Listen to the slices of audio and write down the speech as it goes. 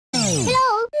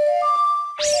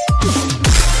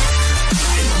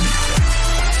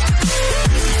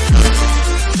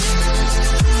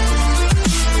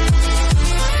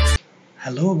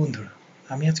Hello বন্ধুরা,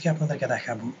 আমি আজকে আপনাদেরকে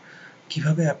দেখাবো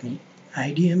কিভাবে আপনি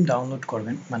IDM ডাউনলোড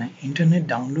করবেন, মানে ইন্টারনেট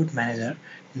ডাউনলোড ম্যানেজার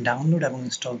ডাউনলোড এবং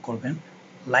ইনস্টল করবেন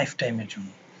লাইফ টাইমের জন্য।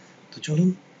 তো চলুন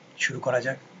শুরু করা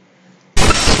যাক।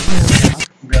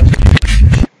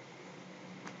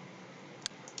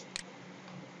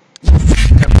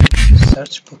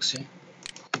 সার্চ বক্সে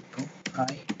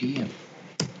IDM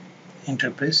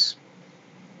এন্টারপ্রাইজ।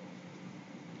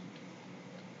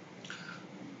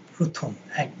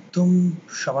 একদম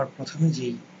সবার প্রথমে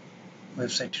যেই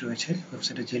ওয়েবসাইটটি রয়েছে,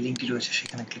 ওয়েবসাইটের যে লিঙ্কটি রয়েছে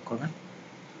সেখানে ক্লিক করবেন।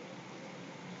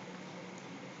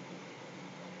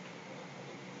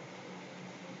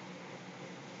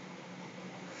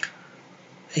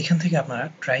 এইখান থেকে আপনারা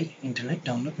try internet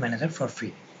download manager for free,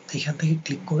 এইখান থেকে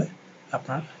ক্লিক করে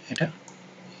আপনারা এটা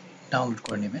ডাউনলোড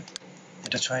করে নেবেন।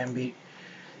 এটা 6 MB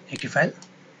একটি ফাইল।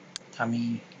 আমি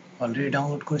অলরেডি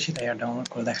ডাউনলোড করেছি, তাই আর ডাউনলোড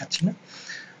করে দেখাচ্ছি না,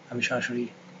 আমি সরাসরি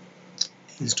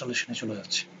ইনস্টলেশনে চলে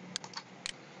যাচ্ছি।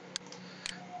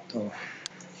 তো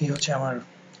এই হচ্ছে আমার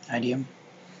IDM।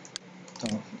 তো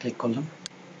ক্লিক করলাম,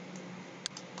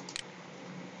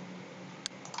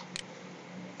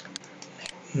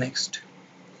 next,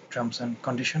 terms and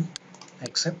condition,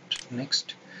 accept, next,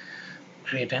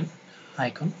 create an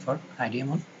icon for IDM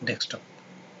on desktop,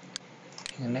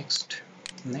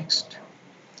 next,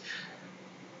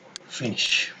 finish.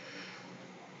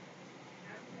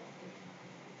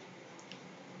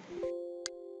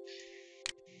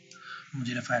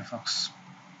 Mozilla Firefox,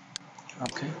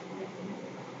 ওকে।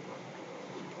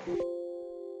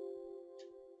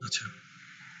 আচ্ছা,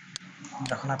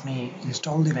 যখন আপনি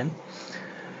ইনস্টল দিবেন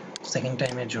সেকেন্ড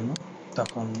টাইমের জন্য,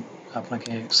 তখন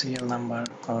আপনাকে serial number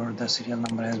or the serial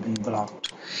number has been blocked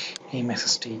এই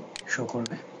মেসেজটি শো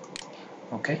করবে।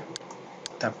 ওকে,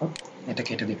 তারপর এটা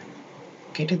কেটে দিবেন।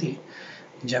 কেটে দিয়ে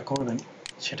যা করবেন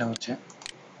সেটা হচ্ছে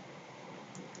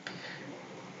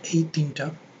এই তিনটা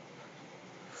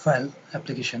file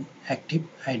application, active,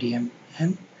 IDM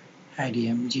and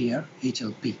IDM GR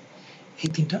HLP, এই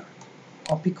তিনটা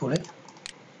কপি করে,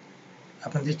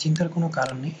 আপনাদের চিন্তার কোনো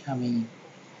কারণ নেই, আমি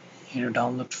এর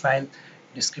ডাউনলোড ফাইল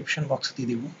ডিসক্রিপশন বক্সে দিয়ে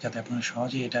দিব যাতে আপনারা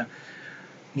সহজেই এটা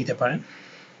নিতে পারেন।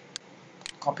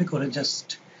 কপি করে জাস্ট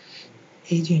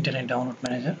এই যে ইন্টারনেট ডাউনলোড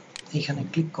ম্যানেজার, এইখানে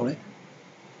ক্লিক করে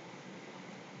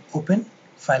ওপেন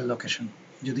ফাইল লোকেশন।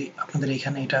 যদি আপনাদের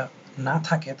এখানে এটা না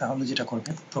থাকে তাহলে যেটা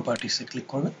করবেন, প্রপার্টিসে ক্লিক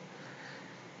করবেন,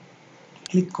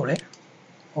 ক্লিক করে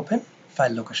ওপেন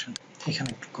ফাইল লোকেশন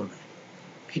এখানে ক্লিক করবেন।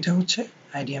 এটা হচ্ছে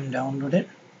IDM ডাউনলোডের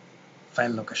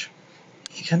ফাইল লোকেশন।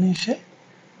 এখানে এসে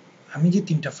আমি যে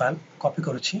তিনটা ফাইল কপি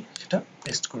করেছি সেটা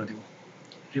পেস্ট করে দেব,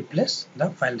 রিপ্লেস দ্য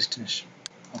ফাইল ডেস্টিনেশন।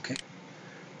 ওকে,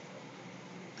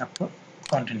 তারপর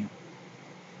continue,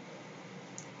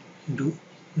 do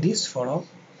this for all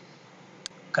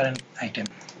current item,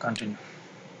 continue.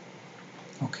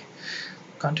 Okay,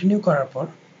 continue করার পর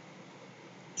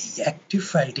এই অ্যাক্টিভ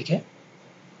ফাইলটিকে,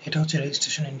 এটা হচ্ছে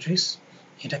রেজিস্ট্রেশন এন্ট্রিজ,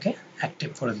 এটাকে অ্যাক্টিভ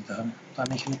করে দিতে হবে। তো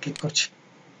আমি এখানে ক্লিক করছি।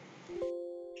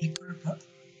 ক্লিক করার পর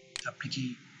আপনি কি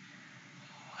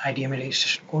IDM এ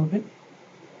রেজিস্ট্রেশন করবেন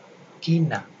কি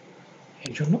না,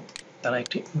 এর জন্য তারা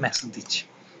একটি মেসেজ দিচ্ছে।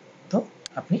 তো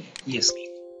আপনি ইয়েস,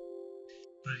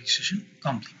 রেজিস্ট্রেশন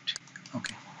কমপ্লিট।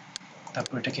 ওকে,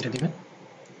 তারপর এটা কেটে দিবেন,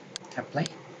 অ্যাপ্লাই।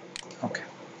 ওকে,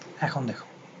 এখন দেখো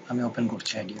আমি ওপেন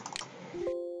করছি IDM।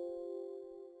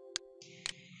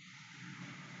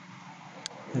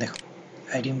 দেখো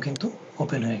IDM কিন্তু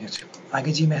ওপেন হয়ে গেছে।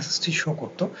 আগে যে মেসেজটি শো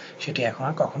করতো সেটি এখন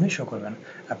আর কখনোই শো করবে না।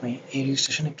 আপনি এই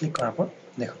রেজিস্ট্রেশনে ক্লিক করার পর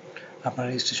দেখুন আপনার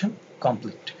রেজিস্ট্রেশন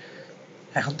কমপ্লিট।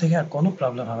 এখন থেকে আর কোনো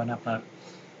প্রবলেম হবে না আপনার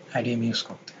IDM ইউজ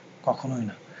করতে, কখনোই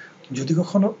না। যদি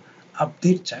কখনো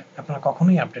আপডেট চায় আপনারা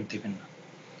কখনোই আপডেট দিবেন না,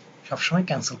 সবসময়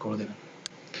ক্যান্সেল করে দেবেন।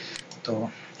 তো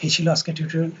এই ছিল আজকের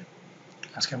টিউটোরিয়াল।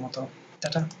 আজকের মতো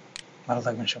টাটা, ভালো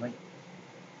থাকবেন সবাই।